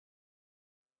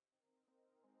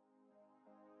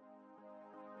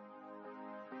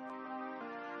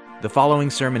The following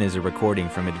sermon is a recording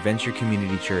from Adventure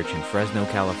Community Church in Fresno,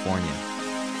 California.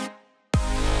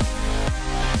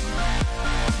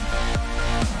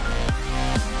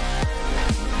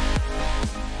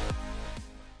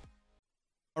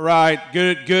 All right,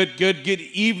 good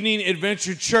evening,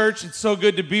 Adventure Church. It's so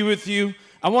good to be with you.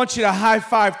 I want you to high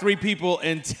five three people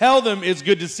and tell them it's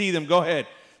good to see them. Go ahead.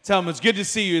 Tell them it's good to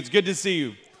see you. It's good to see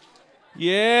you.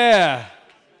 Yeah.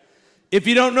 If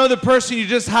you don't know the person you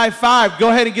just high five, go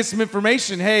ahead and get some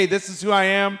information. Hey, this is who I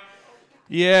am.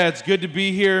 Yeah, it's good to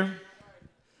be here.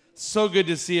 So good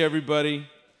to see everybody.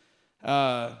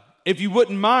 If you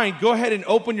wouldn't mind, go ahead and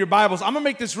open your Bibles. I'm going to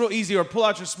make this real easy, or pull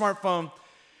out your smartphone.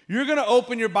 You're going to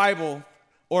open your Bible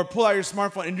or pull out your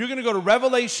smartphone, and you're going to go to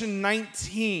Revelation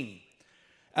 19.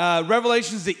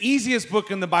 Revelation is the easiest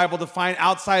book in the Bible to find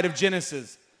outside of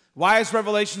Genesis. Why is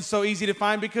Revelation so easy to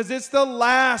find? Because it's the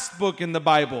last book in the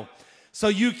Bible. So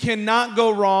you cannot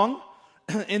go wrong.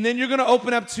 And then you're going to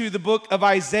open up to the book of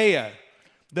Isaiah.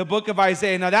 The book of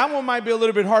Isaiah. Now that one might be a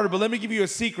little bit harder, but let me give you a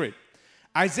secret.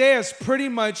 Isaiah is pretty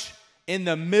much in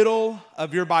the middle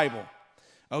of your Bible.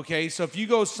 Okay, so if you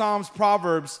go Psalms,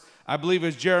 Proverbs, I believe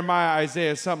it's Jeremiah,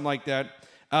 Isaiah, something like that.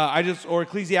 Or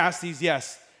Ecclesiastes,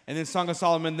 yes. And then Song of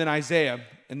Solomon, then Isaiah,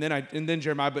 and then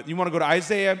Jeremiah. But you want to go to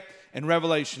Isaiah and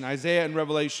Revelation. Isaiah and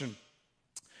Revelation.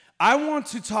 I want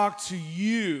to talk to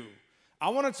you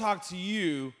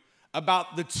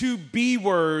about the two B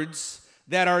words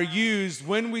that are used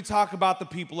when we talk about the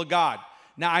people of God.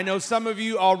 Now, I know some of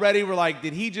you already were like,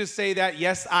 did he just say that?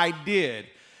 Yes, I did.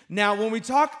 Now, when we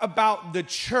talk about the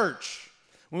church,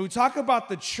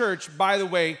 by the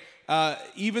way,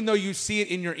 even though you see it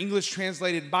in your English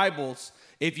translated Bibles,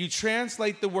 if you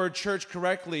translate the word church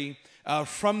correctly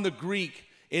from the Greek,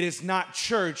 it is not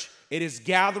church, it is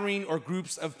gathering or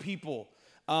groups of people.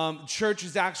 Church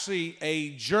is actually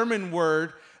a German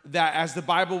word that, as the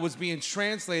Bible was being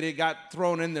translated, got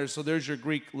thrown in there. So there's your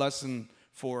Greek lesson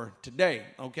for today,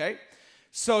 okay?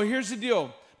 So here's the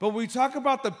deal. But when we talk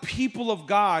about the people of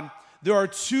God, there are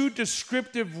two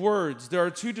descriptive words. There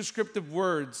are two descriptive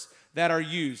words that are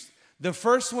used. The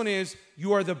first one is,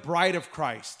 you are the bride of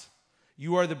Christ.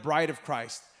 You are the bride of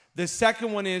Christ. The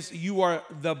second one is, you are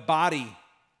the body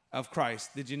of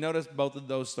Christ. Did you notice both of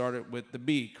those started with the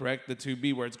B, correct? The two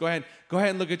B words. Go ahead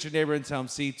and look at your neighbor and tell him,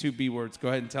 see, two B words. Go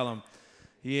ahead and tell him.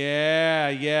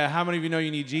 Yeah. How many of you know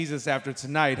you need Jesus after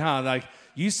tonight, huh? Like,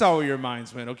 you saw where your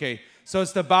minds went. Okay, so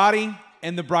it's the body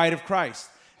and the bride of Christ.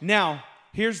 Now,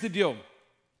 here's the deal.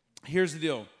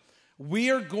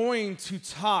 We are going to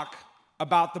talk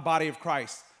about the body of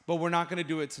Christ, but we're not going to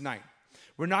do it tonight.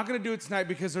 We're not going to do it tonight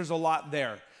because there's a lot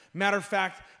there. Matter of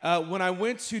fact, when I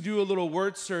went to do a little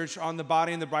word search on the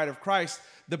body and the bride of Christ,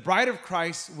 the bride of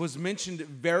Christ was mentioned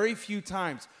very few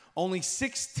times, only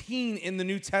 16 in the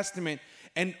New Testament,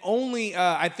 and only,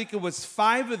 I think it was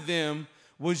 5 of them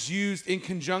was used in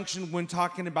conjunction when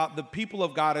talking about the people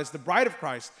of God as the bride of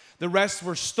Christ. The rest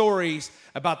were stories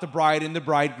about the bride and the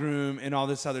bridegroom and all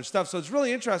this other stuff. So it's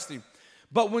really interesting.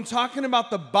 But when talking about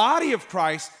the body of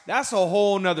Christ, that's a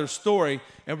whole nother story,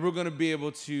 and we're going to be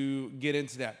able to get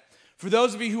into that. For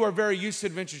those of you who are very used to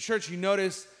Adventure Church, you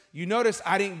notice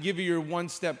I didn't give you your one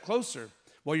step closer.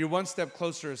 Well, your one step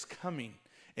closer is coming.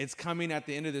 It's coming at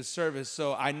the end of this service.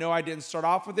 So I know I didn't start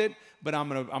off with it, but I'm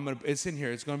gonna it's in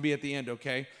here. It's gonna be at the end,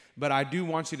 okay? But I do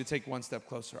want you to take one step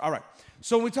closer. All right.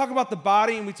 So when we talk about the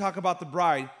body and we talk about the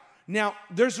bride, now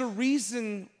there's a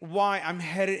reason why I'm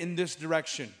headed in this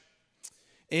direction.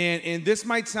 And this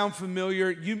might sound familiar.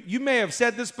 You may have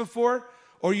said this before,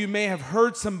 or you may have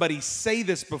heard somebody say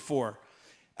this before.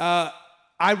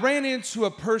 I ran into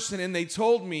a person and they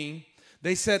told me,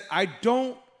 they said, I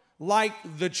don't like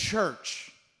the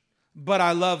church, but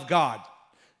I love God.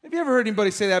 Have you ever heard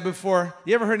anybody say that before?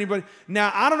 You ever heard anybody?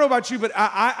 Now, I don't know about you, but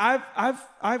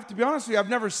I've to be honest with you, I've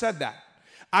never said that.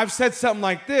 I've said something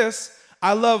like this: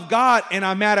 I love God and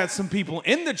I'm mad at some people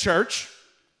in the church.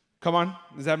 Come on,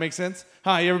 does that make sense?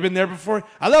 Huh, you ever been there before?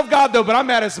 I love God though, but I'm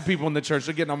mad at some people in the church.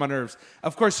 They're getting on my nerves.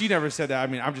 Of course, you never said that. I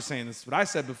mean, I'm just saying this is what I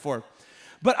said before.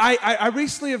 But I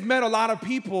recently have met a lot of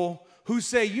people who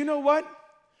say, you know what?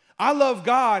 I love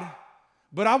God,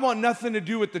 but I want nothing to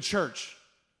do with the church.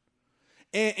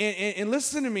 And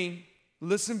listen to me.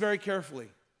 Listen very carefully.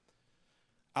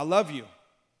 I love you.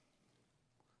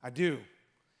 I do.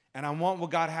 And I want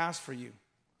what God has for you.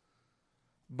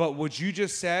 But what you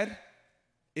just said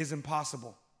is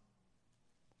impossible.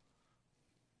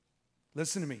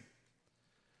 Listen to me.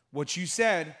 What you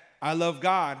said, I love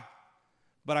God,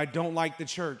 but I don't like the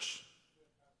church.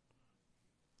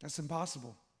 That's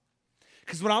impossible.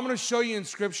 Because what I'm going to show you in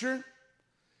Scripture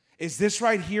is this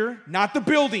right here. Not the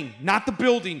building, not the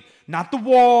building, not the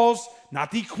walls,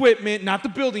 not the equipment, not the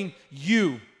building.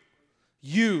 You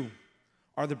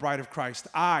are the bride of Christ.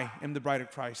 I am the bride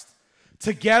of Christ.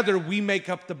 Together we make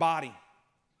up the body.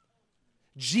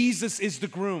 Jesus is the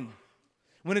groom.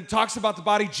 When it talks about the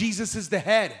body, Jesus is the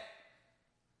head.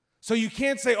 So you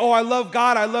can't say, oh, I love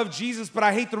God, I love Jesus, but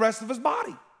I hate the rest of his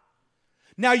body.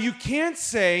 Now you can't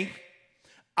say,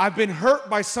 I've been hurt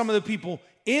by some of the people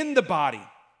in the body.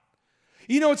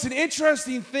 You know, it's an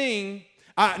interesting thing.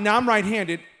 Now I'm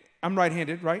right-handed. I'm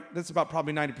right-handed, right? That's about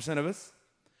probably 90% of us.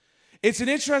 It's an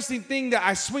interesting thing that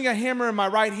I swing a hammer in my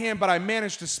right hand, but I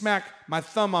manage to smack my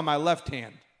thumb on my left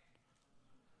hand.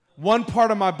 One part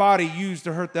of my body used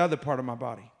to hurt the other part of my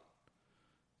body.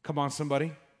 Come on,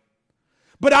 somebody.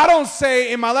 But I don't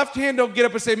say, in my left hand, don't get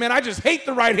up and say, man, I just hate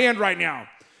the right hand right now.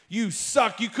 You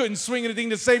suck. You couldn't swing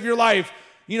anything to save your life.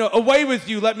 You know, away with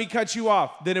you. Let me cut you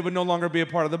off. Then it would no longer be a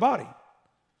part of the body.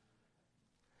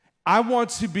 I want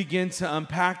to begin to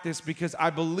unpack this because I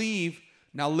believe,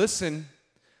 now listen,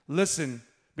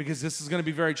 because this is going to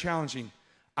be very challenging.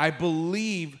 I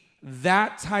believe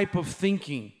that type of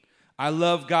thinking, I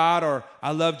love God or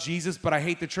I love Jesus, but I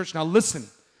hate the church. Now listen,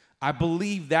 I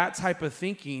believe that type of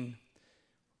thinking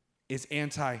is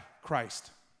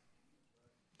anti-Christ.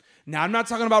 Now, I'm not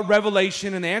talking about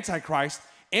Revelation and the Antichrist.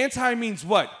 Anti means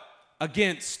what?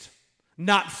 Against,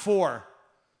 not for.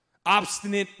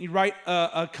 Obstinate, right?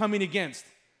 Coming against.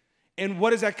 And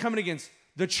what is that coming against?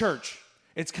 The church.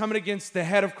 It's coming against the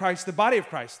head of Christ, the body of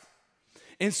Christ.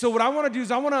 And so what I want to do is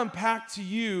I want to unpack to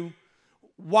you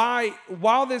why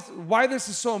this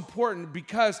is so important,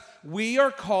 because we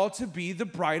are called to be the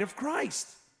bride of Christ.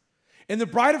 And the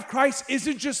bride of Christ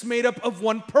isn't just made up of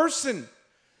one person.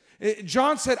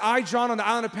 John said, I, John, on the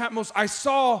island of Patmos, I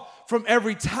saw from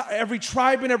every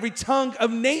tribe and every tongue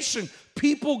of nation,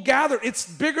 people gathered. It's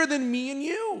bigger than me and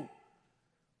you.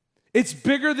 It's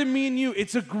bigger than me and you.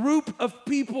 It's a group of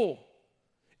people.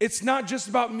 It's not just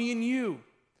about me and you.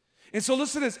 And so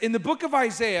listen to this. In the book of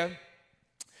Isaiah,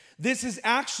 this is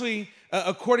actually,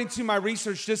 according to my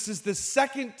research, this is the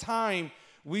second time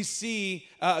we see,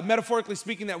 metaphorically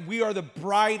speaking, that we are the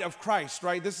bride of Christ,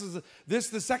 right? This is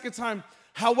the second time.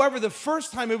 However, the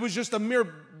first time it was just a mere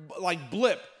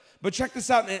blip. But check this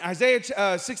out in Isaiah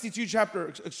chapter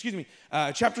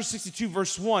 62,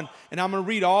 verse 1. And I'm going to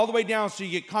read all the way down so you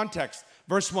get context.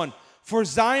 Verse 1. For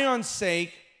Zion's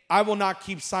sake, I will not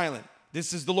keep silent.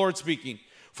 This is the Lord speaking.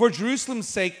 For Jerusalem's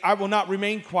sake, I will not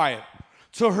remain quiet.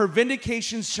 Till her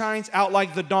vindication shines out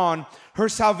like the dawn, her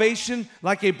salvation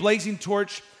like a blazing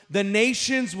torch. The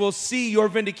nations will see your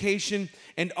vindication,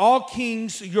 and all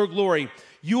kings your glory.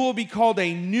 You will be called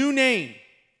a new name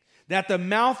that the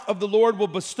mouth of the Lord will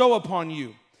bestow upon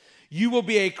you. You will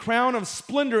be a crown of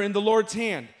splendor in the Lord's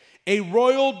hand, a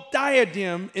royal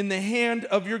diadem in the hand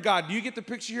of your God. Do you get the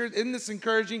picture here? Isn't this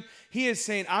encouraging? He is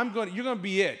saying, you're going to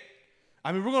be it.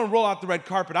 I mean, we're going to roll out the red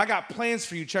carpet. I got plans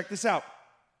for you. Check this out.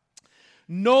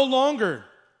 No longer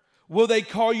will they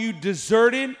call you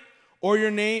deserted, or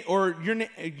your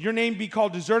name be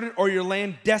called deserted, or your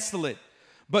land desolate.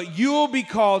 But you will be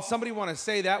called, somebody want to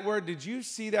say that word? Did you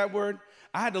see that word?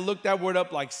 I had to look that word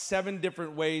up like 7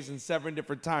 different ways and 7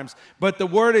 different times. But the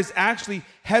word is actually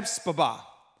Hepzibah.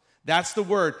 That's the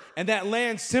word. And that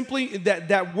land simply,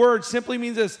 that word simply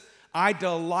means this: I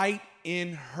delight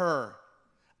in her.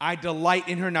 I delight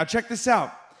in her. Now check this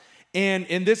out.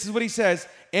 And this is what he says.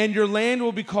 And your land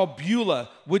will be called Beulah,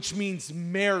 which means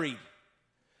married.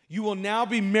 You will now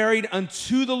be married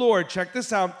unto the Lord. Check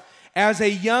this out. As a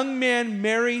young man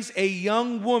marries a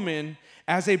young woman,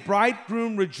 as a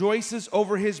bridegroom rejoices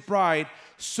over his bride,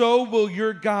 so will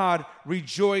your God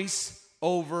rejoice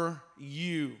over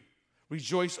you.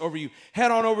 Rejoice over you.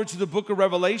 Head on over to the book of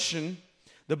Revelation.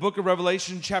 The book of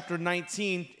Revelation, chapter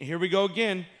 19. Here we go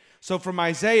again. So from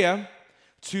Isaiah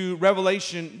to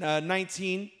Revelation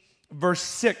 19, verse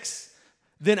 6.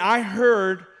 Then I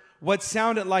heard what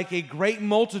sounded like a great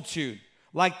multitude,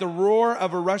 like the roar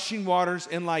of a rushing waters,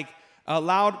 and like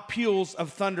loud peals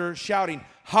of thunder, shouting,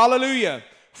 Hallelujah,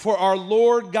 for our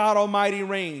Lord God Almighty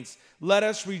reigns. Let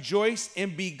us rejoice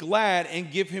and be glad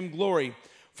and give him glory.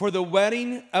 For the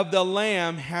wedding of the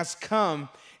Lamb has come,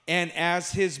 and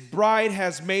as his bride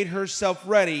has made herself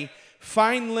ready,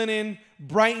 fine linen,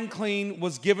 bright and clean,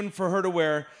 was given for her to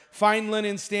wear. Fine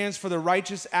linen stands for the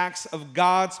righteous acts of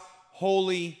God's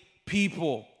holy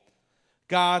people.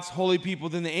 God's holy people.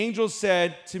 Then the angel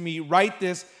said to me, write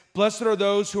this, blessed are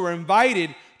those who are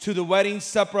invited to the wedding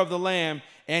supper of the Lamb.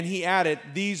 And he added,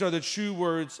 these are the true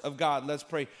words of God. Let's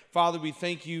pray. Father, we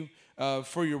thank you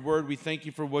for your word. We thank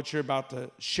you for what you're about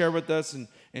to share with us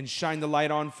and shine the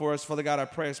light on for us. Father God, I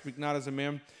pray I speak not as a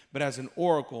man, but as an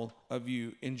oracle of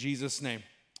you. In Jesus' name,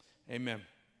 amen.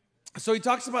 So he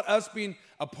talks about us being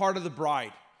a part of the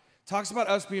bride. Talks about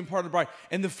us being part of the bride.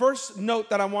 And the first note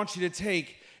that I want you to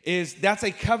take is that's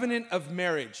a covenant of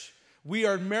marriage. We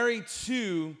are married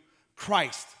to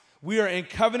Christ. We are in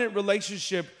covenant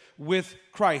relationship with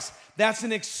Christ. That's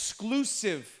an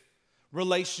exclusive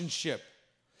relationship.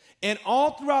 And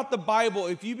all throughout the Bible,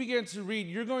 if you begin to read,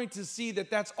 you're going to see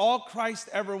that that's all Christ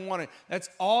ever wanted. That's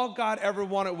all God ever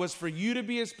wanted, was for you to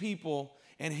be his people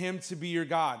and him to be your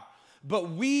God.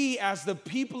 But we, as the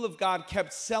people of God,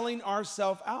 kept selling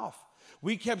ourselves out.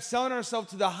 We kept selling ourselves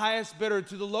to the highest bidder,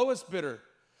 to the lowest bidder.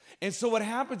 And so what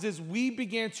happens is we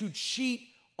began to cheat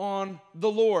on the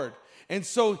Lord. And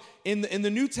so in the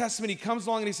New Testament, he comes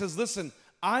along and he says, listen,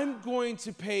 I'm going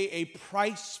to pay a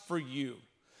price for you.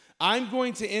 I'm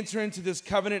going to enter into this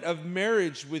covenant of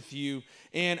marriage with you,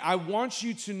 and I want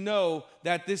you to know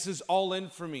that this is all in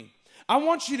for me. I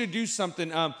want you to do something.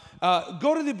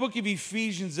 Go to the book of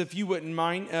Ephesians, if you wouldn't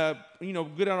mind. Go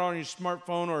down on your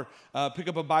smartphone or pick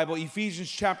up a Bible.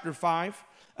 Ephesians chapter 5.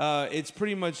 It's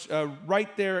pretty much right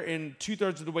there in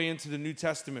 2/3 of the way into the New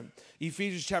Testament.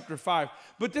 Ephesians chapter 5.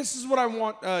 But this is what I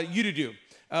want you to do.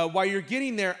 While you're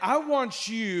getting there, I want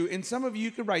you, and some of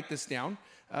you can write this down,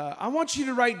 I want you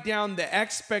to write down the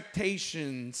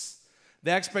expectations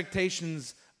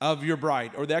of your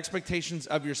bride, or the expectations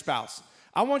of your spouse.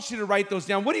 I want you to write those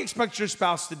down. What do you expect your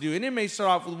spouse to do? And it may start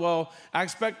off with, well, I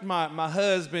expect my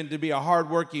husband to be a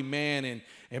hardworking man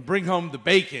and bring home the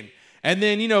bacon. And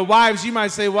then, wives, you might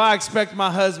say, well, I expect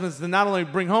my husbands to not only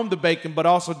bring home the bacon, but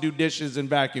also do dishes and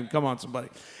vacuum. Come on, somebody.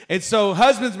 And so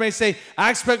husbands may say,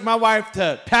 I expect my wife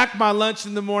to pack my lunch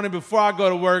in the morning before I go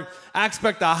to work. I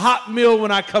expect a hot meal when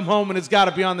I come home and it's got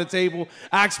to be on the table.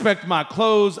 I expect my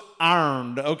clothes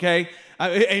ironed, okay?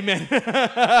 Amen.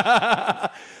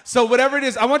 So whatever it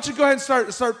is, I want you to go ahead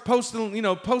and start posting,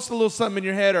 post a little something in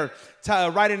your head, or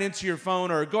write it into your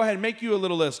phone, or go ahead and make you a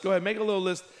little list. Go ahead, make a little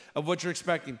list of what you're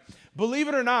expecting. Believe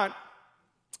it or not,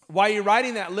 while you're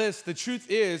writing that list, the truth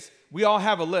is we all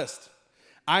have a list.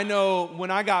 I know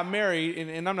when I got married,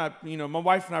 and I'm not, my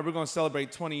wife and I, we're going to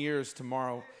celebrate 20 years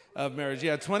tomorrow of marriage.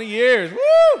 Yeah, 20 years.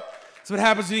 Woo! That's what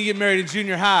happens when you get married in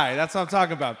junior high. That's what I'm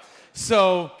talking about.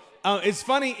 So it's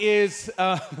funny is,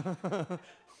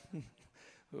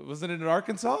 wasn't it in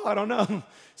Arkansas? I don't know.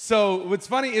 So what's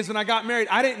funny is when I got married,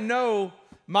 I didn't know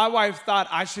my wife thought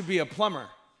I should be a plumber.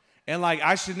 And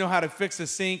I should know how to fix a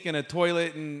sink and a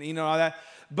toilet and, all that.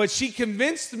 But she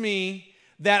convinced me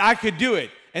that I could do it.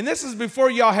 And this is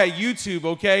before y'all had YouTube,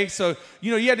 okay? So,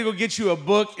 you had to go get you a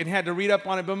book and had to read up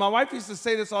on it. But my wife used to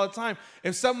say this all the time.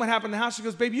 If something would happen in the house, she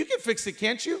goes, baby, you can fix it,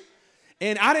 can't you?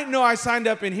 And I didn't know I signed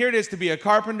up, and here it is, to be a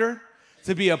carpenter,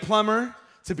 to be a plumber,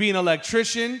 to be an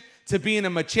electrician, to be a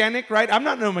mechanic, right? I'm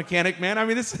not no mechanic, man. I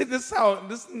mean, this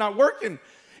is not working.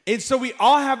 And so we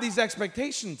all have these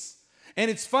expectations.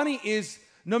 And it's funny is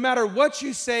no matter what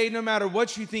you say, no matter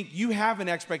what you think, you have an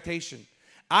expectation.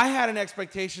 I had an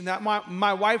expectation that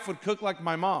my wife would cook like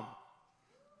my mom.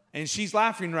 And she's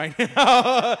laughing right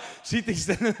now. She thinks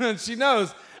that she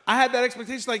knows. I had that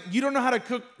expectation, you don't know how to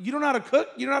cook. You don't know how to cook?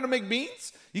 You don't know how to make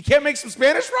beans? You can't make some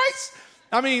Spanish rice?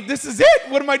 I mean, this is it.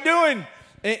 What am I doing?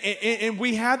 And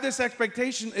we had this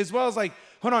expectation as well as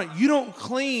hold on, you don't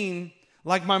clean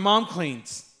like my mom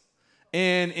cleans.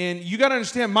 And you got to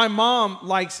understand, my mom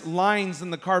likes lines in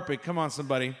the carpet. Come on,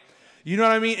 somebody. You know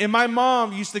what I mean? And my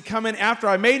mom used to come in after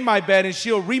I made my bed, and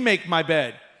she'll remake my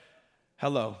bed.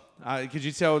 Hello. Could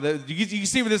you tell that? You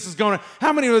see where this is going?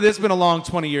 How many of this been a long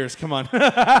 20 years? Come on.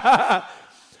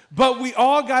 But we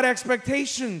all got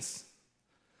expectations.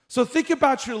 So think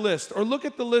about your list, or look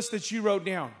at the list that you wrote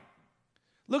down.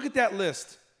 Look at that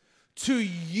list. To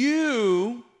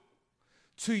you,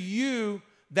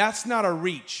 that's not a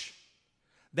reach.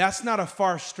 That's not a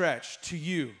far stretch to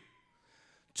you.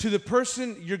 To the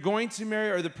person you're going to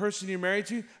marry or the person you're married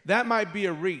to, that might be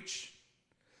a reach.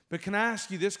 But can I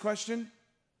ask you this question?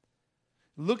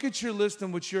 Look at your list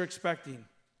and what you're expecting.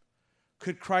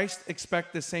 Could Christ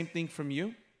expect the same thing from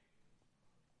you?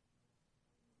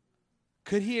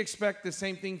 Could he expect the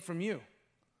same thing from you?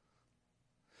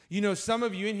 Some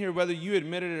of you in here, whether you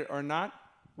admitted it or not,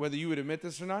 whether you would admit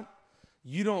this or not,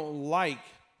 you don't like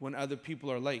when other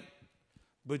people are late.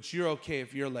 But you're okay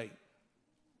if you're late.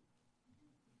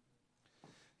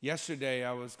 Yesterday,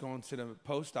 I was going to the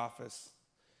post office,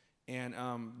 and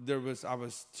I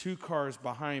was 2 cars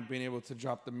behind being able to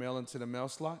drop the mail into the mail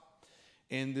slot.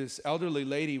 And this elderly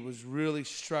lady was really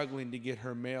struggling to get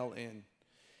her mail in.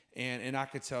 And I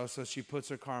could tell, so she puts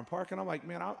her car in park, and I'm like,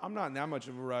 man, I'm not in that much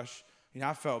of a rush.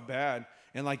 I felt bad.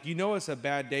 And like, it's a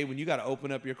bad day when you got to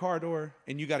open up your car door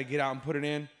and you got to get out and put it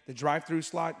in the drive-through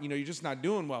slot. You're just not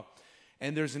doing well.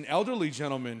 And there's an elderly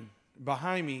gentleman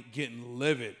behind me getting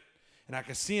livid. And I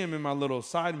could see him in my little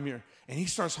side mirror, and he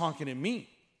starts honking at me.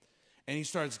 And he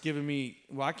starts giving me,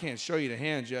 well, I can't show you the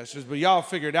hand gestures, but y'all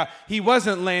figure it out. He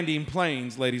wasn't landing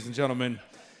planes, ladies and gentlemen.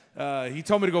 He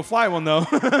told me to go fly one, though.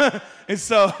 And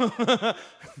so, that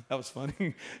was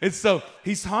funny. And so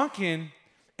he's honking,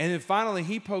 and then finally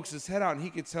he pokes his head out, and he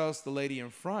could tell it's the lady in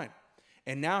front.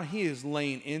 And now he is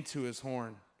laying into his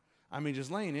horn.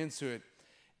 Just laying into it.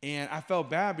 And I felt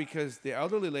bad because the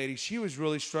elderly lady, she was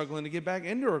really struggling to get back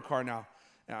into her car now.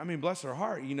 Bless her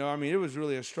heart, it was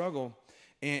really a struggle.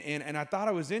 And I thought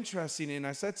it was interesting, and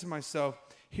I said to myself,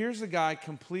 here's a guy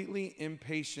completely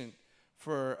impatient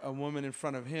for a woman in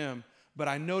front of him, but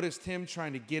I noticed him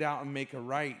trying to get out and make a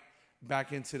right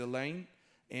back into the lane.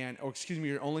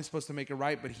 You're only supposed to make a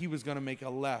right, but he was going to make a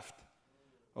left,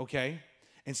 okay?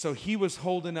 And so he was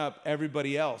holding up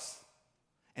everybody else,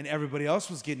 and everybody else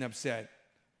was getting upset.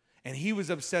 And he was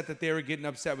upset that they were getting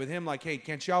upset with him, like, hey,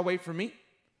 can't y'all wait for me?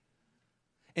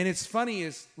 And it's funny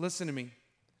is, listen to me,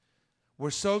 we're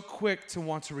so quick to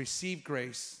want to receive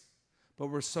grace, but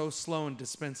we're so slow in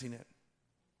dispensing it.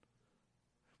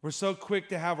 We're so quick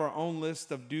to have our own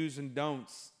list of do's and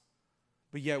don'ts,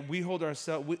 but yet we hold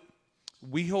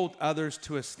others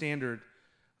to a standard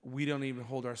we don't even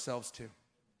hold ourselves to.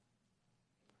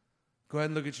 Go ahead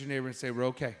and look at your neighbor and say, we're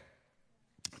okay.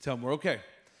 Tell them we're okay.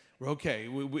 We're okay.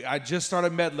 I just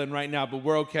started meddling right now, but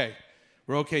we're okay.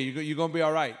 We're okay. You're going to be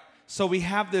all right. So we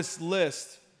have this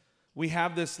list.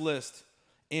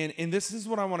 And this is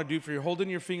what I want to do for you. Holding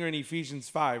your finger in Ephesians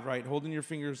 5, right? Holding your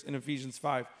fingers in Ephesians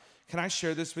 5. Can I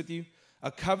share this with you?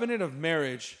 A covenant of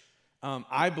marriage,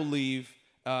 I believe,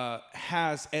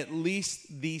 has at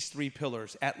least these 3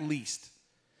 pillars, at least.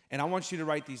 And I want you to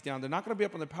write these down. They're not going to be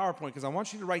up on the PowerPoint because I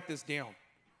want you to write this down.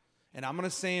 And I'm going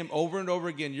to say them over and over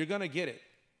again. You're going to get it.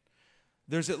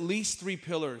 There's at least 3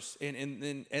 pillars,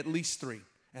 and at least 3.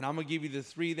 And I'm going to give you the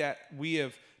 3 that we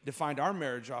have defined our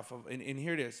marriage off of. And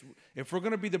here it is. If we're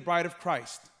going to be the bride of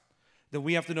Christ, then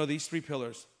we have to know these 3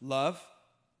 pillars. Love.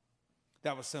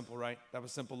 That was simple, right? That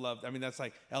was simple, love. That's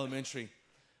like elementary.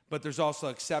 But there's also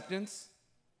acceptance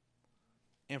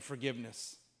and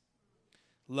forgiveness.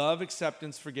 Love,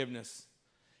 acceptance, forgiveness.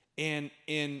 And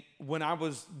when I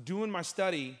was doing my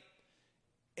study,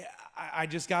 I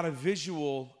just got a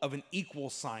visual of an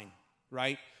equal sign,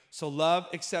 right? So love,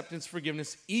 acceptance,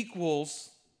 forgiveness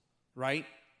equals, right,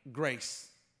 grace.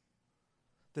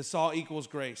 This all equals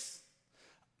grace.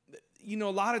 A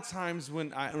lot of times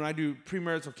when I do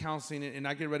premarital counseling and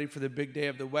I get ready for the big day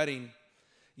of the wedding,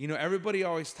 everybody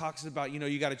always talks about,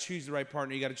 you got to choose the right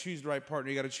partner, you got to choose the right partner,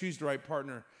 you got to choose the right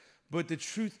partner. But the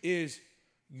truth is,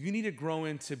 you need to grow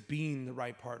into being the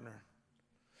right partner.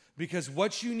 Because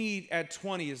what you need at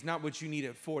 20 is not what you need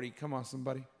at 40. Come on,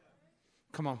 somebody.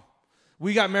 Come on.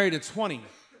 We got married at 20.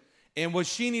 And what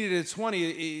she needed at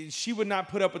 20, she would not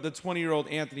put up with the 20-year-old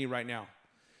Anthony right now.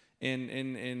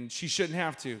 And she shouldn't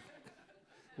have to.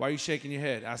 Why are you shaking your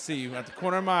head? I see you. At the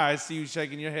corner of my eye, I see you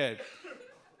shaking your head.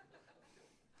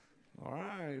 All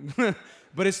right.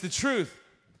 But it's the truth.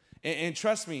 And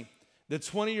trust me, the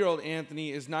 20-year-old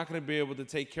Anthony is not going to be able to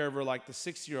take care of her like the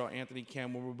 60-year-old Anthony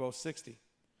can when we're both 60.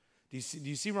 Do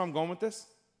you see where I'm going with this?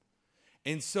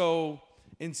 And so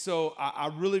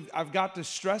I've got to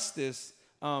stress this,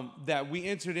 that we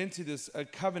entered into this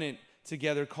covenant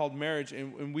together called marriage,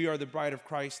 and we are the bride of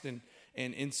Christ.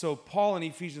 And so Paul in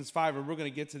Ephesians 5, and we're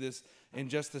going to get to this in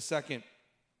just a second.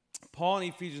 Paul in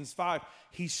Ephesians 5,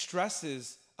 he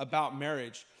stresses about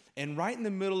marriage. And right in the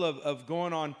middle of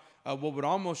going on what would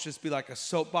almost just be like a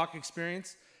soapbox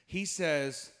experience, he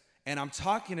says, and I'm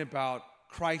talking about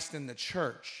Christ and the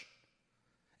church.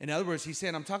 In other words, he's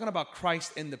saying, I'm talking about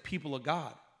Christ and the people of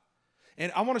God.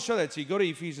 And I want to show that to you. Go to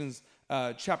Ephesians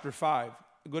chapter 5.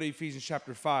 Go to Ephesians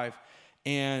chapter 5.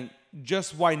 And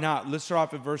just why not? Let's start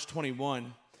off at verse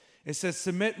 21. It says,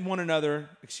 submit to one another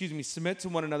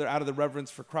out of the reverence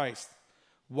for Christ.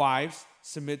 Wives,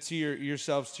 submit to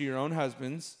yourselves to your own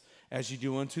husbands, as you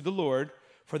do unto the Lord.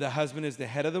 For the husband is the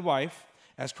head of the wife,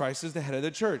 as Christ is the head of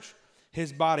the church,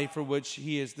 his body, for which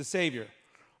he is the Savior.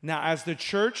 Now, as the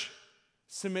church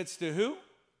submits to who?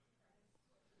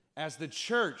 As the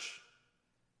church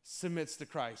submits to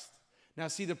Christ. Now,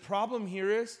 see, the problem here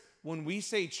is when we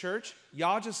say church,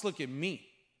 y'all just look at me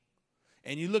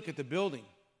and you look at the building.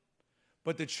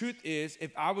 But the truth is,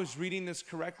 if I was reading this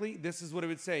correctly, this is what it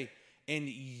would say. And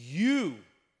you,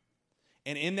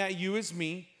 and in that you is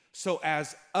me. So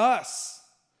as us,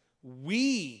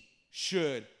 we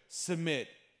should submit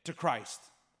to Christ.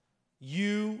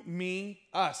 You, me,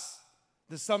 us.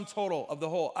 The sum total of the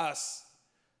whole, us.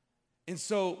 And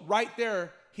so right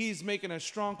there, he's making a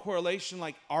strong correlation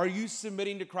like, are you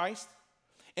submitting to Christ?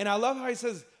 And I love how he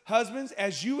says, husbands,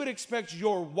 as you would expect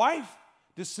your wife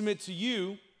to submit to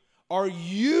you, are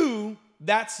you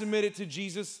that submitted to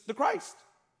Jesus the Christ?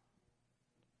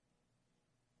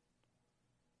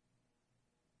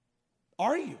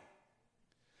 Are you?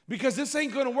 Because this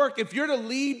ain't going to work. If you're to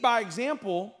lead by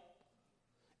example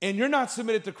and you're not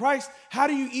submitted to Christ, how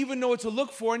do you even know what to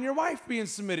look for in your wife being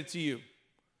submitted to you?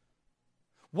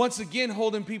 Once again,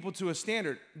 holding people to a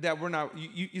standard that we're not.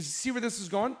 You see where this is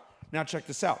going? Now check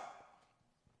this out.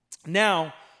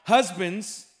 Now,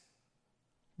 husbands,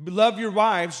 love your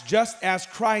wives just as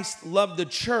Christ loved the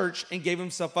church and gave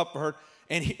himself up for her.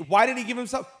 And why did he give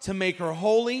himself? To make her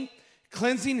holy,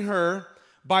 cleansing her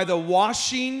by the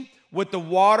washing with the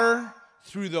water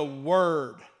through the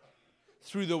word.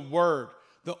 Through the word.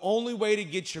 The only way to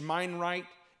get your mind right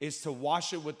is to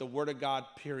wash it with the word of God,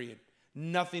 period.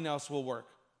 Nothing else will work.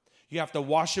 You have to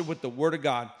wash it with the word of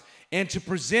God. And to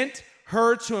present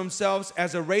her to himself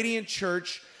as a radiant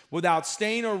church without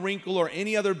stain or wrinkle or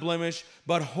any other blemish,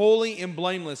 but holy and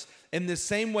blameless. In the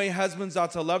same way, husbands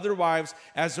ought to love their wives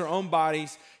as their own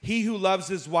bodies. He who loves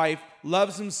his wife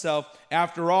loves himself.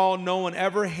 After all, no one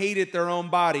ever hated their own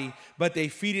body, but they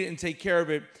feed it and take care of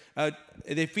it.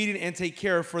 They feed it and take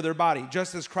care for their body,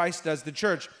 just as Christ does the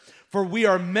church. For we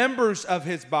are members of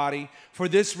his body. For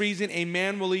this reason, a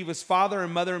man will leave his father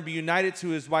and mother and be united to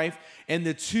his wife, and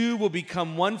the two will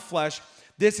become one flesh.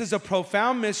 This is a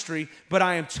profound mystery, but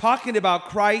I am talking about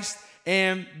Christ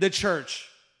and the church.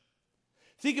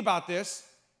 Think about this.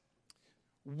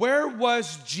 Where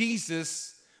was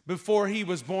Jesus before he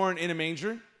was born in a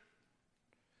manger?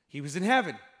 He was in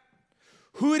heaven.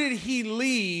 Who did he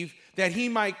leave that he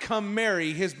might come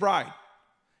marry his bride?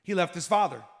 He left his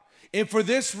father. And for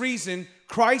this reason,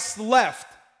 Christ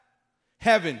left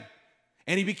heaven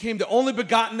and he became the only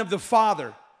begotten of the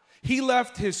Father. He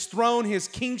left his throne, his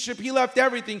kingship. He left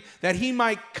everything that he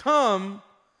might come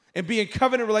and be in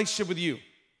covenant relationship with you.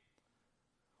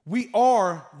 We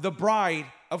are the bride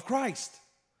of Christ.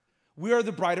 We are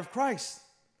the bride of Christ.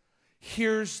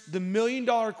 Here's the $1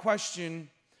 million question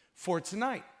for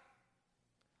tonight.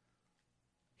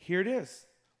 Here it is.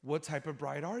 What type of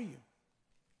bride are you?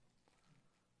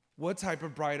 What type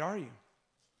of bride are you?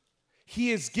 He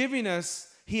has given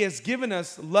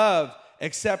us love,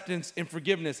 acceptance, and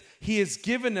forgiveness. He has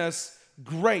given us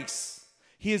grace.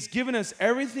 He has given us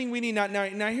everything we need.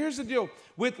 Now here's the deal.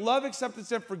 With love,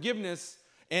 acceptance, and forgiveness,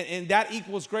 and that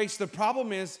equals grace, the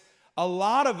problem is a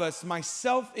lot of us,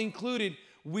 myself included,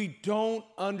 we don't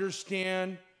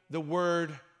understand the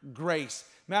word grace.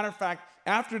 Matter of fact,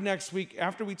 after next week,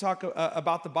 after we talk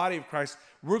about the body of Christ,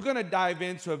 we're going to dive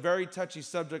into a very touchy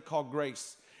subject called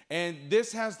grace. And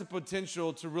this has the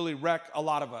potential to really wreck a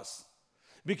lot of us.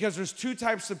 Because there's two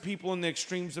types of people in the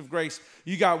extremes of grace.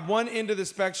 You got one end of the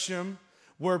spectrum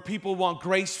where people want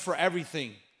grace for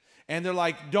everything. And they're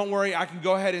like, don't worry, I can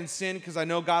go ahead and sin because I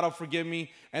know God will forgive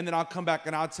me. And then I'll come back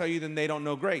and I'll tell you, then they don't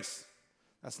know grace.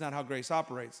 That's not how grace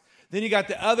operates. Then you got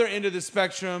the other end of the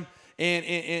spectrum.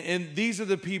 And these are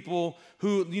the people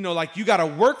who, like, you got to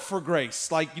work for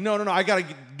grace. Like, no, I got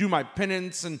to do my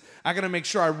penance, and I got to make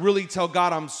sure I really tell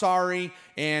God I'm sorry,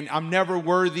 and I'm never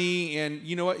worthy, and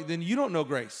you know what? Then you don't know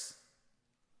grace.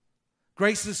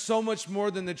 Grace is so much more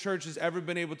than the church has ever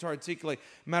been able to articulate.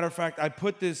 Matter of fact, I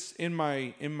put this in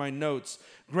my notes.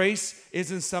 Grace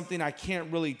isn't something I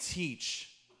can't really teach,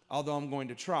 although I'm going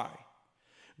to try.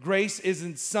 Grace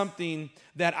isn't something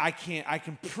that I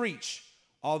can preach,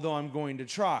 although I'm going to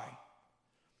try.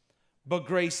 But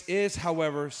grace is,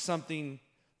 however, something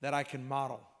that I can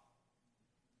model.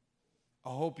 I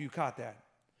hope you caught that.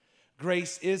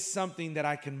 Grace is something that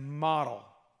I can model.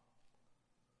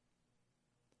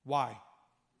 Why?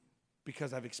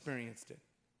 Because I've experienced it.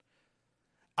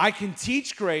 I can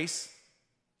teach grace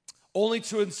only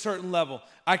to a certain level.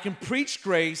 I can preach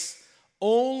grace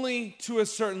only to a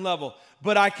certain level.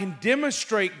 But I can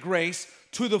demonstrate grace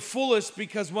to the fullest,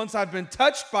 because once I've been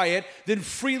touched by it, then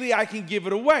freely I can give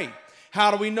it away. How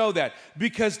do we know that?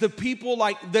 Because the people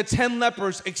like the 10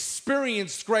 lepers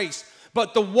experienced grace,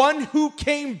 but the one who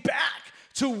came back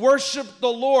to worship the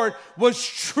Lord was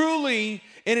truly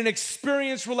in an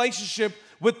experienced relationship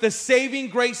with the saving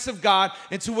grace of God,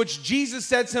 and to which Jesus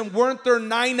said to him, weren't there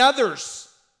 9 others?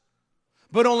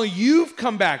 But only you've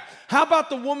come back. How about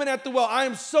the woman at the well? I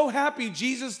am so happy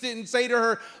Jesus didn't say to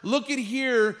her, look at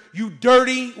here, you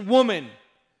dirty woman,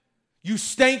 you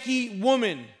stanky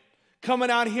woman.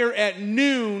 coming out here at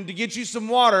noon to get you some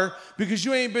water because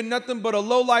you ain't been nothing but a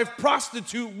low-life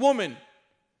prostitute woman.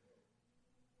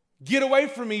 Get away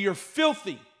from me, you're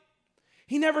filthy.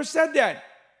 He never said that.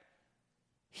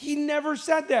 He never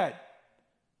said that.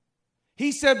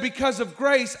 He said, because of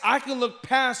grace, I can look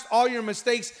past all your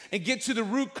mistakes and get to the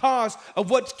root cause of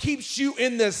what keeps you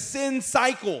in the sin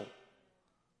cycle.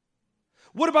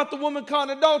 What about the woman caught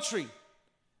in adultery?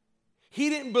 He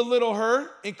didn't belittle her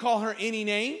and call her any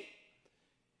name.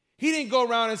 He didn't go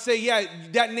around and say, yeah,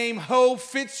 that name hoe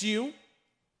fits you.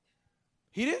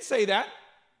 He didn't say that.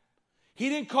 He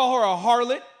didn't call her a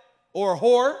harlot or a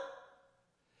whore.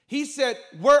 He said,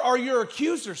 where are your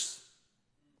accusers?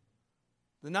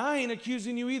 Then I ain't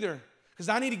accusing you either, because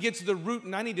I need to get to the root,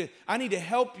 and I need to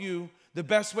help you the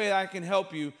best way that I can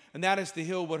help you, and that is to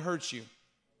heal what hurts you.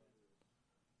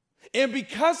 And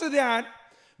because of that,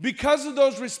 because of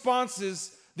those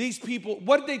responses, these people,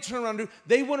 what did they turn around and do?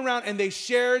 They went around and they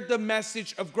shared the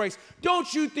message of grace.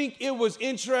 Don't you think it was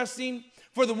interesting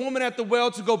for the woman at the well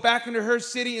to go back into her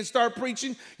city and start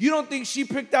preaching? You don't think she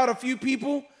picked out a few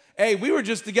people? Hey, we were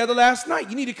just together last night.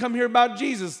 You need to come hear about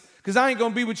Jesus, because I ain't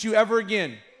going to be with you ever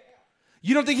again.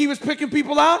 You don't think he was picking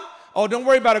people out? Oh, don't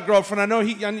worry about it, girlfriend. I know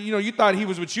you thought he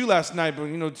was with you last night,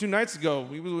 but 2 nights ago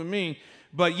he was with me.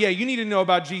 But yeah, you need to know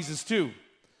about Jesus too.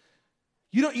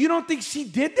 You don't think she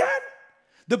did that?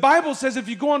 The Bible says, if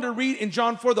you go on to read in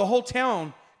John 4, the whole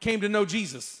town came to know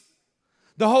Jesus.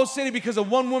 The whole city, because of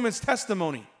one woman's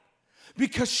testimony.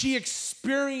 Because she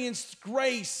experienced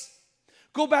grace.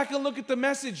 Go back and look at the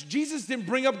message. Jesus didn't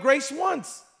bring up grace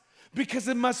once, because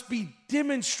it must be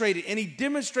demonstrated. And he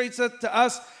demonstrates it to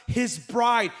us, his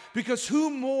bride. Because who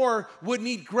more would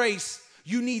need grace?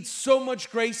 You need so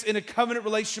much grace in a covenant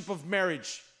relationship of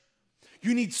marriage.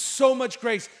 You need so much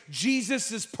grace.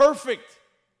 Jesus is perfect.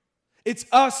 It's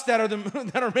us that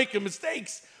are making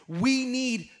mistakes. We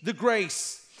need the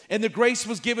grace. And the grace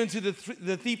was given to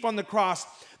the thief on the cross.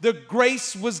 The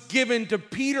grace was given to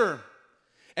Peter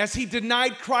as he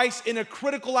denied Christ in a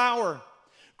critical hour.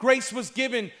 Grace was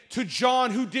given to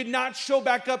John, who did not show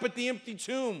back up at the empty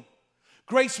tomb.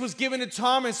 Grace was given to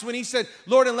Thomas when he said,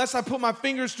 Lord, unless I put my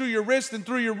fingers through your wrist and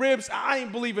through your ribs, I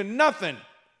ain't believing nothing.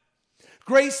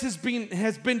 Grace has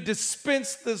been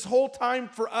dispensed this whole time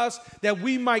for us, that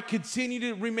we might continue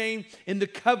to remain in the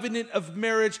covenant of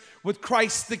marriage with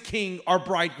Christ the King, our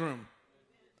bridegroom.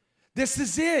 This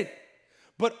is it.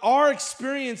 But our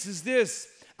experience is this.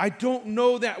 I don't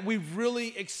know that we've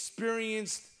really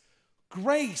experienced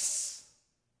grace.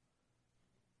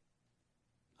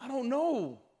 I don't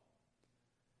know.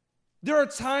 There are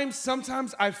times,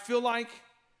 sometimes I feel like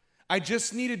I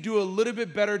just need to do a little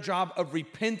bit better job of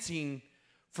repenting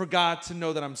for God to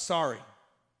know that I'm sorry.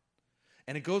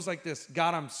 And it goes like this: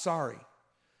 God, I'm sorry.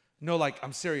 No, like,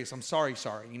 I'm serious. I'm sorry.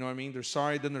 You know what I mean? They're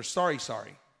sorry, then they're sorry.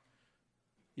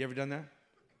 You ever done that?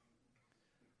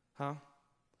 Huh?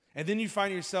 And then you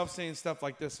find yourself saying stuff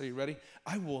like this. Are you ready?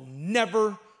 I will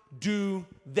never do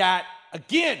that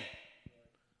again.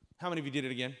 How many of you did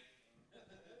it again?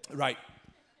 Right.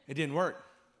 It didn't work.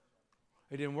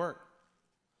 It didn't work.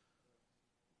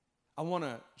 I want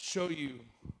to show you,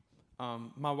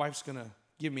 my wife's going to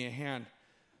give me a hand.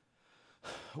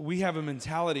 We have a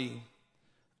mentality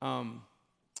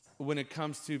when it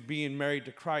comes to being married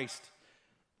to Christ.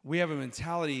 We have a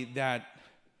mentality that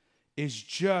is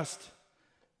just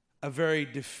a very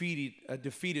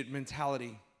defeated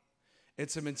mentality.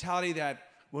 It's a mentality that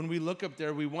when we look up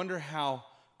there, we wonder how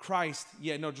Christ,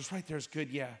 just right there is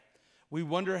good, We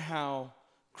wonder how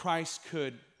Christ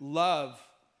could love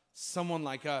someone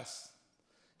like us,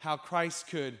 how Christ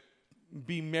could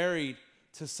be married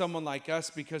to someone like us,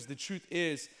 because the truth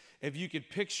is, if you could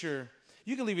picture,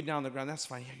 you can leave it down on the ground, that's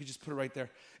fine, you can just put it right there.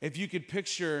 If you could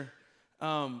picture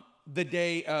the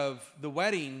day of the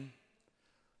wedding,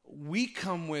 we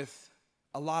come with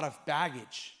a lot of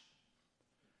baggage.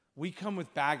 We come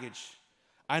with baggage.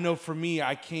 I know for me,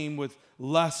 I came with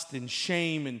lust and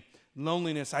shame and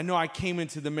loneliness. I know I came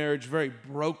into the marriage very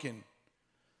broken.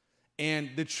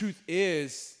 And the truth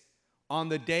is, on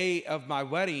the day of my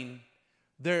wedding,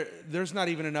 there's not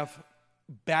even enough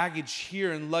baggage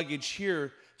here and luggage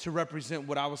here to represent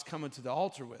what I was coming to the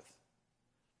altar with.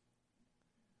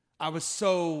 I was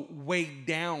so weighed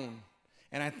down.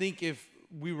 And I think if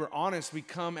we were honest, we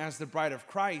come as the bride of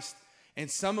Christ, and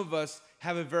some of us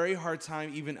have a very hard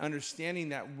time even understanding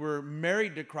that we're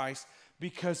married to Christ,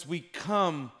 because we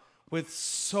come with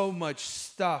so much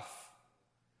stuff.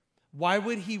 Why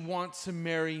would he want to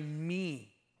marry me?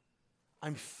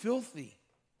 I'm filthy.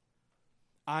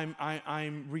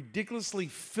 I'm ridiculously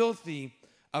filthy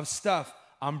of stuff.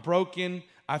 I'm broken.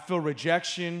 I feel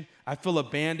rejection. I feel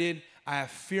abandoned. I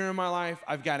have fear in my life.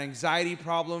 I've got anxiety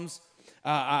problems.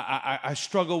 I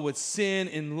struggle with sin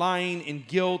and lying and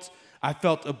guilt. I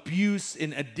felt abuse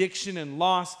and addiction and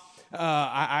loss.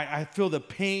 I feel the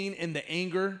pain and the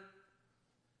anger.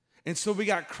 And so we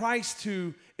got Christ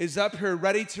who is up here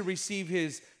ready to receive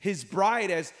his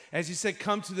bride. As he said,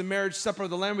 come to the marriage supper of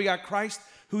the Lamb. We got Christ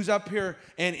who's up here.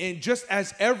 And just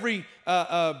as every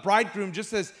bridegroom,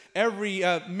 just as every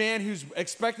man who's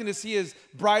expecting to see his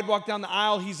bride walk down the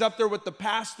aisle, he's up there with the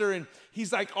pastor and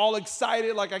he's like all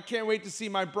excited, like I can't wait to see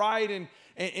my bride.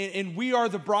 And we are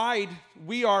the bride.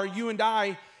 We are, you and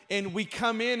I. And we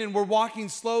come in and we're walking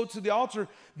slow to the altar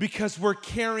because we're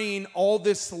carrying all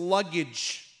this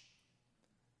luggage.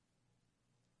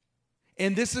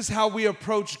 And this is how we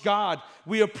approach God.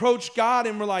 We approach God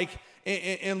and we're like,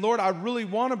 and Lord, I really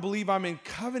want to believe I'm in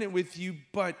covenant with you,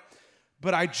 but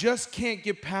I just can't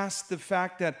get past the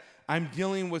fact that I'm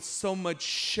dealing with so much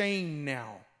shame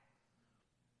now.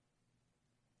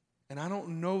 And I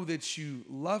don't know that you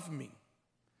love me.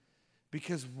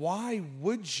 Because why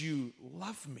would you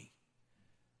love me?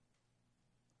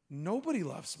 Nobody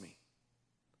loves me.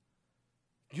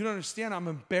 You don't understand, I'm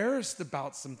embarrassed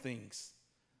about some things.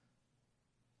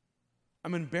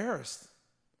 I'm embarrassed.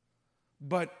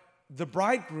 But the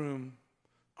bridegroom,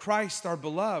 Christ, our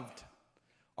beloved,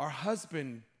 our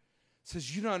husband,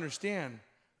 says, you don't understand.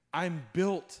 I'm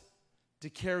built to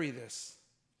carry this.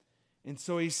 And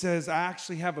so he says, I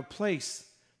actually have a place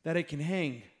that it can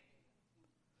hang.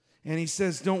 And he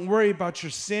says, don't worry about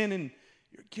your sin and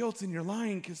your guilt and your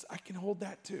lying, because I can hold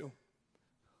that too.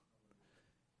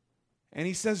 And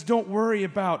he says, don't worry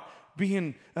about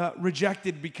being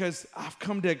rejected, because I've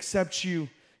come to accept you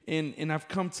and I've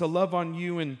come to love on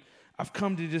you and I've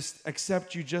come to just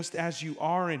accept you just as you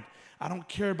are. And I don't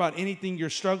care about anything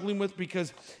you're struggling with,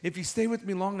 because if you stay with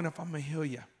me long enough, I'm going to heal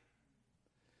you.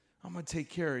 I'm going to take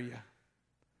care of you.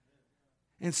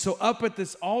 And so up at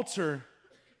this altar,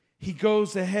 he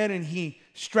goes ahead and he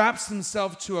straps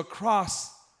himself to a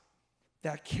cross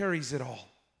that carries it all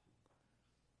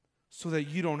so that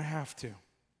you don't have to.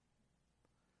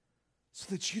 So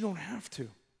that you don't have to.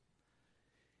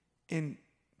 In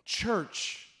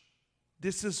church,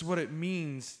 this is what it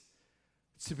means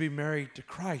to be married to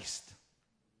Christ.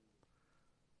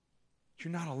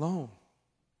 You're not alone.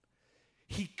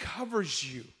 He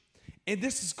covers you. And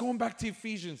this is going back to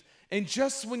Ephesians. And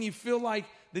just when you feel like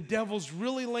the devil's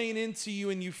really laying into you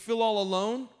and you feel all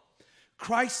alone,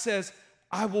 Christ says,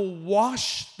 I will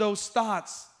wash those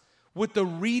thoughts with the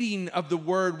reading of the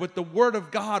word, with the word of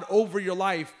God over your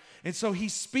life. And so he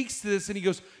speaks to this and he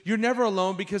goes, you're never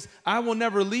alone, because I will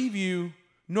never leave you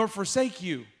nor forsake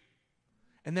you.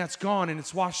 And that's gone and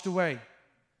it's washed away.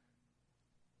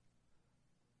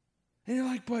 And you're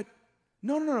like, but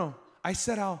no. I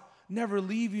said I'll never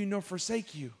leave you nor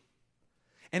forsake you.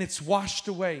 And it's washed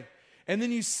away. And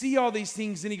then you see all these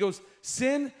things and he goes,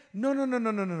 sin?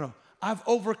 No. I've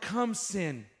overcome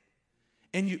sin.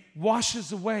 And he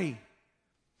washes away.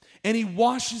 And he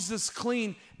washes us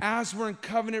clean as we're in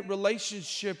covenant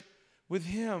relationship with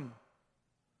him.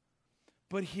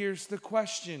 But here's the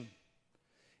question.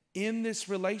 In this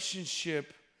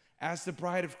relationship as the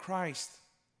bride of Christ,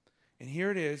 and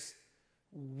here it is,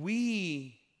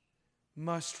 we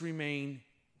must remain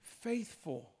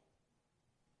faithful.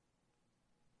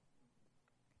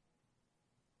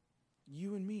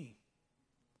 You and me.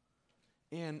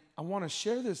 And I want to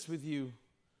share this with you.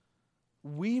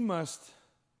 We must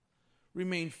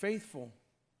remain faithful.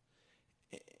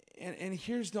 And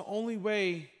here's the only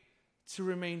way to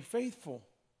remain faithful.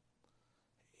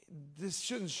 This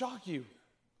shouldn't shock you.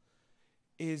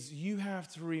 Is you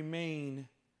have to remain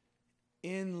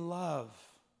in love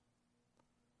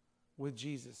with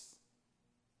Jesus.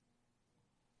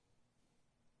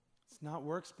 It's not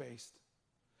works-based.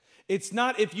 It's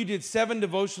not if you did 7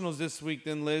 devotionals this week,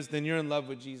 then Liz, then you're in love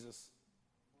with Jesus.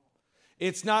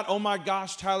 It's not, oh my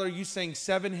gosh, Tyler, you sang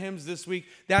 7 hymns this week.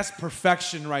 That's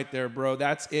perfection right there, bro.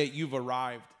 That's it. You've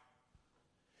arrived.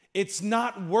 It's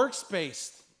not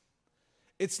works-based.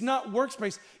 It's not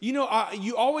works-based. You know,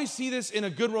 you always see this in a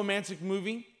good romantic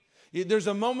movie. There's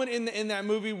a moment in that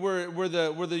movie where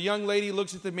the young lady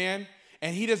looks at the man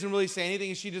and he doesn't really say anything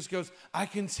and she just goes, I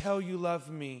can tell you love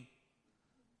me.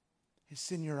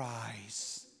 It's in your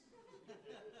eyes.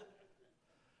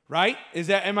 Right?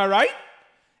 Am I right?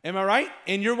 Am I right?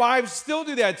 And your wives still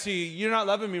do that to you. You're not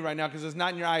loving me right now because it's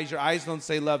not in your eyes. Your eyes don't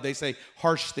say love. They say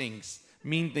harsh things,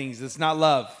 mean things. It's not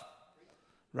love.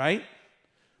 Right?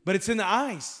 But it's in the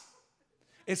eyes.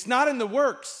 It's not in the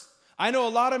works. I know a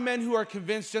lot of men who are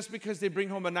convinced just because they bring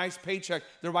home a nice paycheck,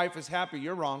 their wife is happy.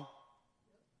 You're wrong.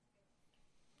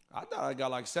 I thought I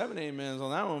got like 7 amens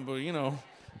on that one, but you know.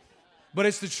 But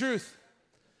it's the truth.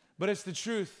 But it's the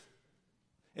truth.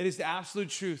 It is the absolute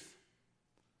truth.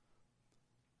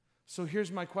 So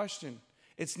here's my question.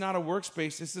 It's not a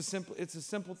workspace. It's a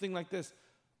simple thing like this.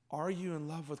 Are you in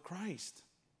love with Christ?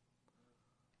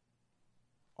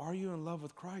 Are you in love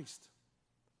with Christ?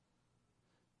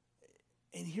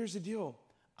 And here's the deal.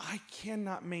 I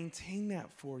cannot maintain that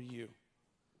for you.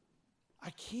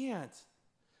 I can't.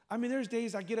 I mean, there's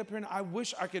days I get up here and I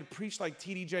wish I could preach like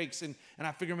T.D. Jakes, and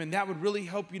I figure, man, that would really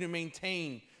help you to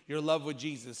maintain your love with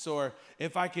Jesus. Or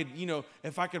if I could,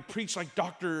 if I could preach like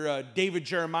Dr. David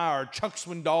Jeremiah or Chuck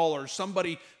Swindoll or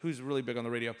somebody who's really big on the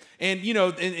radio. And,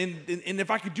 and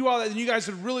if I could do all that, then you guys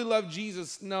would really love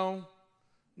Jesus. No.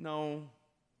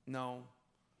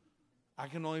 I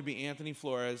can only be Anthony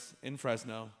Flores in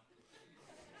Fresno.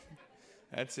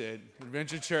 That's it.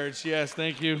 Adventure Church. Yes,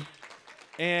 thank you.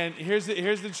 And here's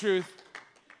the truth.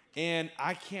 And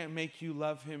I can't make you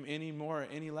love him any more,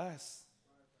 any less.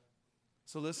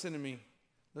 So listen to me.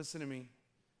 Listen to me.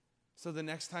 So the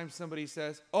next time somebody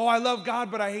says, oh, I love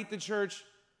God, but I hate the church.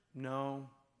 No,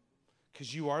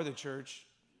 because you are the church.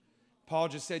 Paul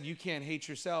just said you can't hate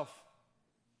yourself.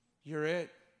 You're it.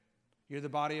 You're the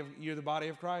body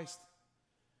of Christ.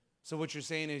 So what you're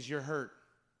saying is you're hurt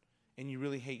and you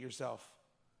really hate yourself.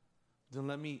 Then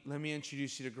let me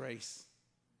introduce you to grace.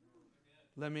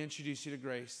 Let me introduce you to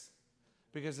grace.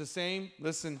 Because the same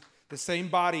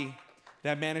body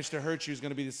that managed to hurt you is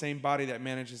going to be the same body that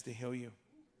manages to heal you.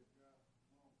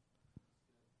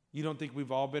 You don't think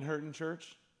we've all been hurt in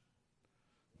church?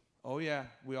 Oh yeah,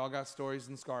 we all got stories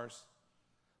and scars.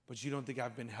 But you don't think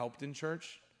I've been helped in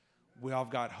church? We all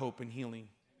got hope and healing.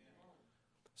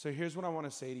 So here's what I want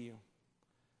to say to you.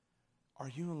 Are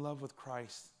you in love with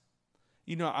Christ?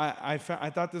 I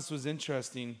thought this was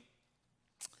interesting.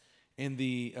 In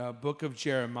the book of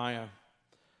Jeremiah,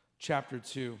 chapter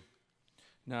 2.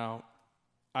 Now,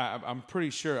 I'm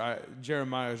pretty sure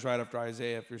Jeremiah is right after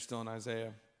Isaiah, if you're still in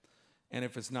Isaiah. And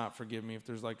if it's not, forgive me if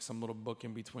there's like some little book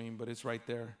in between, but it's right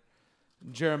there.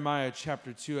 Jeremiah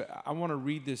chapter 2. I want to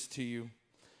read this to you.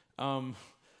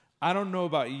 I don't know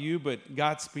about you, but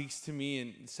God speaks to me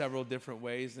in several different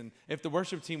ways. And if the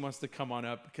worship team wants to come on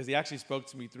up, because he actually spoke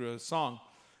to me through a song,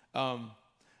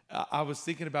 I was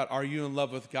thinking about, are you in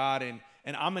love with God? And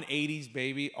I'm an 80s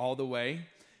baby all the way.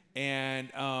 And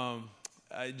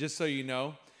just so you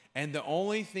know, and the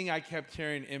only thing I kept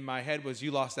hearing in my head was,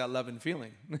 you lost that love and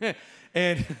feeling.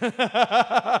 And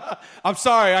I'm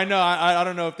sorry, I know, I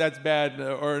don't know if that's bad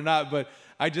or not, but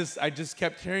I just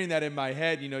kept hearing that in my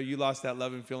head, you lost that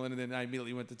love and feeling, and then I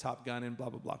immediately went to Top Gun and blah,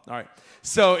 blah, blah. All right.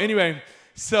 So anyway,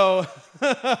 so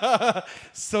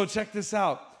check this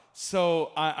out.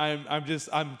 So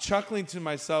I'm chuckling to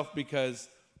myself because,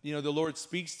 the Lord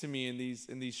speaks to me in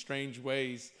these strange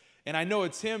ways. And I know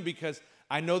it's him because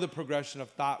I know the progression of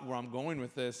thought where I'm going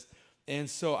with this. And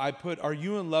so I put, are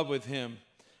you in love with him?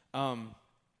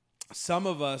 Some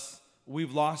of us,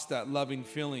 we've lost that loving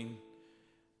feeling.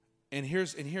 And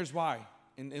here's why.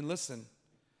 And listen,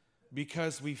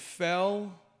 because we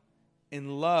fell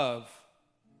in love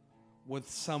with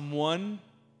someone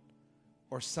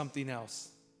or something else.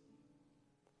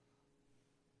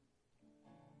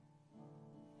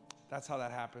 That's how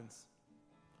that happens.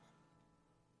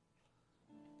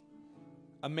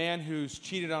 A man who's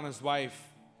cheated on his wife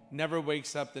never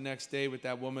wakes up the next day with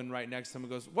that woman right next to him and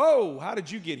goes, whoa, how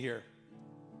did you get here?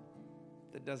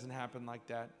 That doesn't happen like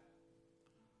that.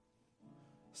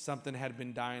 Something had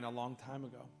been dying a long time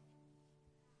ago.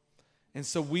 And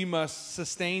so we must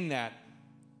sustain that.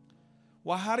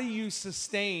 Well, how do you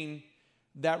sustain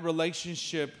that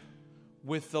relationship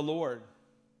with the Lord?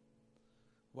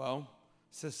 Well,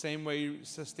 it's the same way you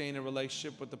sustain a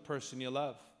relationship with the person you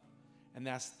love. And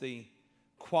that's the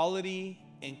quality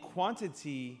and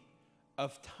quantity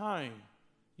of time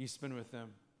you spend with them.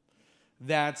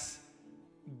 That's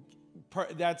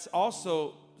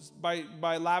also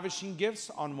by lavishing gifts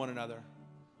on one another.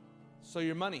 So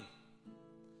your money.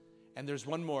 And there's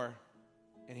one more,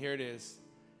 and here it is.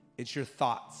 It's your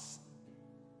thoughts.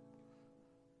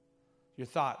 Your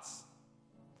thoughts.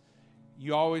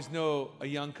 You always know a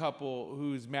young couple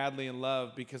who's madly in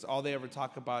love because all they ever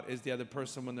talk about is the other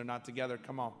person when they're not together.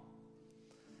 Come on.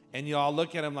 And you all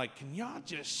look at them like, can y'all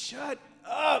just shut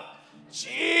up?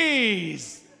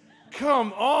 Jeez.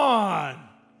 Come on.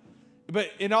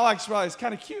 But in all actuality, it's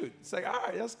kind of cute. It's like, all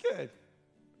right, that's good.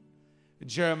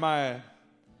 Jeremiah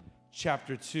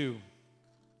chapter 2.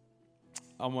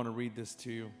 I want to read this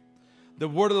to you. The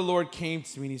word of the Lord came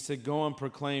to me, and he said, go and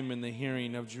proclaim in the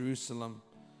hearing of Jerusalem.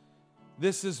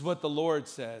 This is what the Lord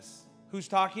says. Who's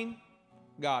talking?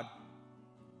 God.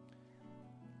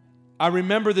 I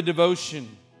remember the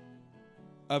devotion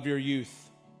of your youth,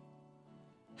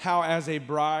 how as a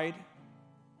bride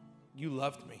you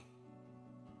loved me.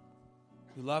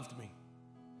 You loved me.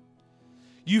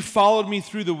 You followed me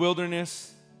through the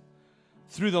wilderness,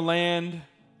 through the land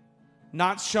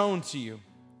not shown to you.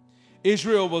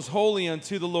 Israel was holy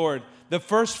unto the Lord, the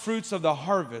first fruits of the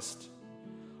harvest.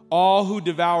 All who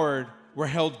devoured were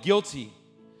held guilty,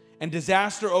 and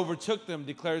disaster overtook them,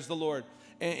 declares the Lord.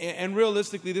 And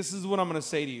realistically, this is what I'm going to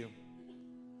say to you.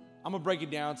 I'm going to break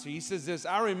it down to you. He says this,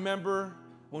 I remember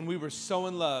when we were so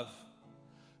in love,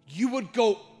 you would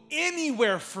go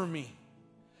anywhere for me.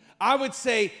 I would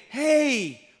say,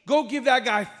 hey, go give that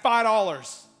guy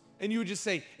 $5. And you would just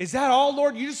say, is that all,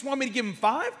 Lord? You just want me to give him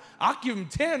 5? I'll give him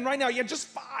 10 right now. Yeah, just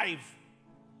 5.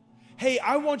 Hey,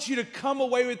 I want you to come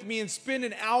away with me and spend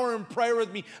an hour in prayer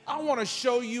with me. I want to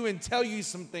show you and tell you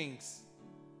some things.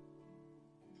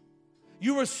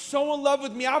 You were so in love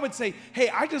with me, I would say, hey,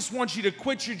 I just want you to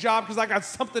quit your job because I got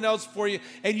something else for you.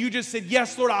 And you just said,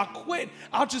 yes, Lord, I'll quit.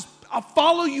 I'll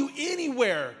follow you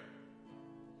anywhere.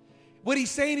 What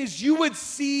he's saying is you would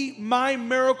see my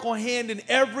miracle hand in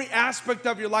every aspect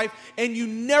of your life, and you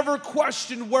never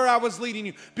questioned where I was leading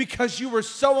you because you were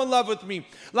so in love with me,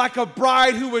 like a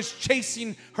bride who was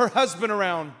chasing her husband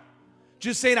around,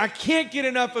 just saying, I can't get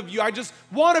enough of you. I just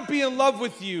want to be in love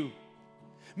with you.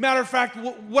 Matter of fact,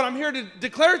 what I'm here to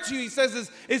declare to you, he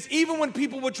says, is even when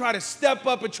people would try to step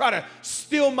up and try to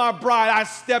steal my bride, I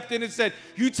stepped in and said,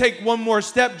 you take one more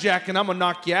step, Jack, and I'm going to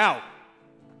knock you out.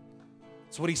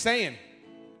 That's what he's saying.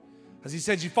 Because he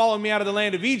said, you followed me out of the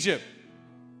land of Egypt.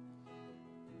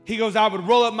 He goes, I would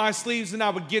roll up my sleeves and I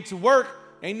would get to work.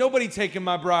 Ain't nobody taking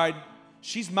my bride.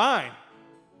 She's mine.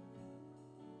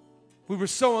 We were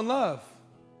so in love.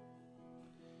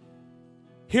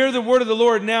 Hear the word of the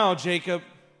Lord now, Jacob,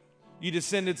 you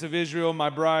descendants of Israel, my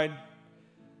bride.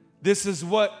 This is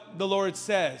what the Lord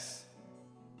says.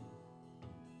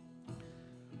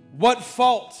 What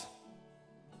fault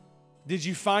did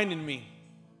you find in me?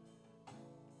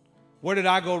 Where did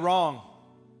I go wrong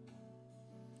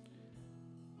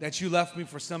that you left me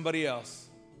for somebody else?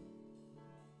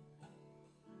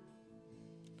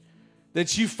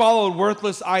 That you followed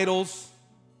worthless idols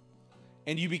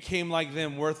and you became like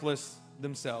them, worthless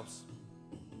themselves.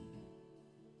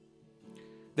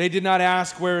 They did not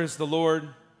ask, where is the Lord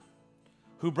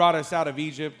who brought us out of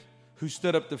Egypt, who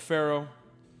stood up to Pharaoh,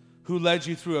 who led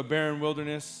you through a barren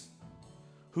wilderness,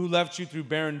 who left you through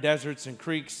barren deserts and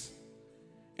creeks,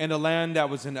 and a land that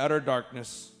was in utter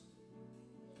darkness.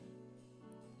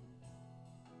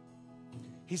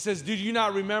 He says, do you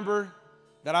not remember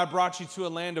that I brought you to a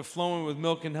land of flowing with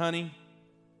milk and honey?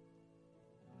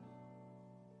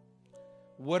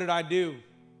 What did I do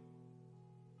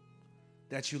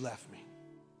that you left me?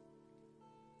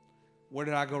 Where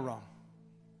did I go wrong?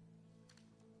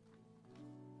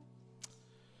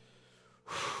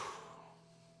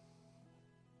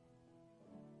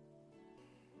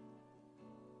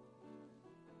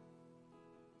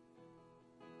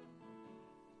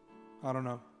 I don't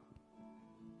know.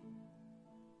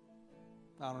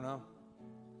 I don't know.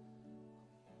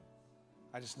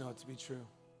 I just know it to be true.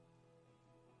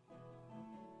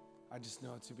 I just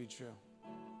know it to be true.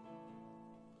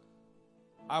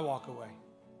 I walk away.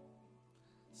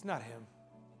 It's not him.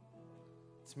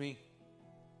 It's me.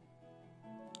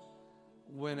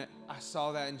 When I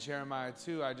saw that in Jeremiah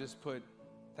 2, I just put,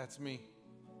 that's me.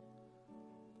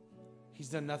 He's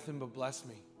done nothing but bless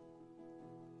me.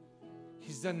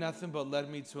 He's done nothing but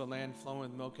led me to a land flowing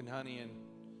with milk and honey. And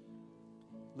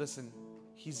listen,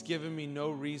 he's given me no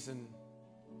reason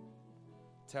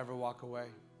to ever walk away.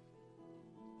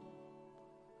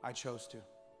 I chose to.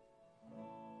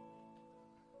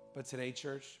 But today,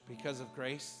 church, because of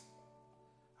grace,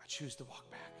 I choose to walk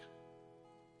back.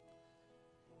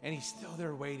 And he's still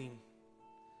there waiting,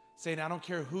 saying, I don't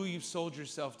care who you've sold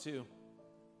yourself to.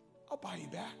 I'll buy you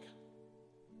back.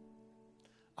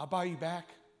 I'll buy you back.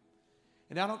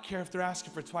 And I don't care if they're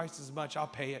asking for twice as much, I'll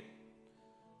pay it.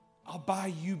 I'll buy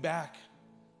you back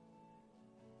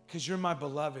because you're my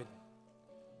beloved.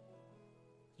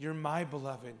 You're my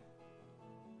beloved.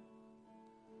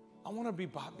 I want to be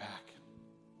bought back.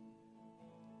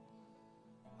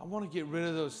 I want to get rid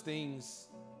of those things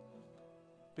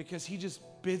because he just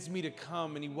bids me to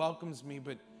come and he welcomes me,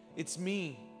 but it's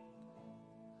me.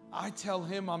 I tell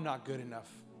him I'm not good enough.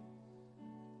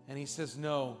 And he says,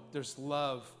 no, there's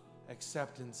love,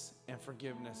 acceptance, and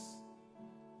forgiveness.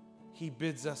 He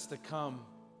bids us to come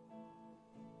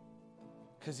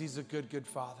because he's a good, good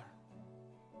father.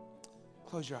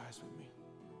 Close your eyes with me.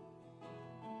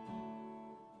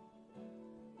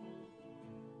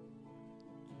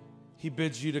 He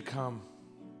bids you to come.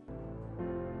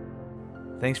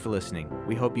 Thanks for listening.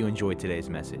 We hope you enjoyed today's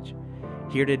message.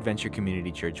 Here at Adventure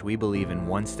Community Church, we believe in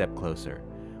one step closer.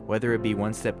 Whether it be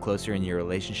one step closer in your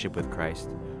relationship with Christ,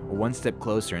 or one step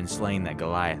closer in slaying that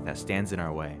Goliath that stands in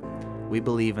our way, we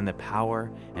believe in the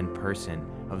power and person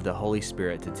of the Holy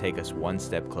Spirit to take us one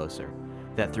step closer.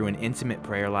 That through an intimate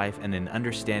prayer life and an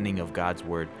understanding of God's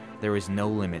Word, there is no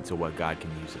limit to what God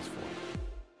can use us for.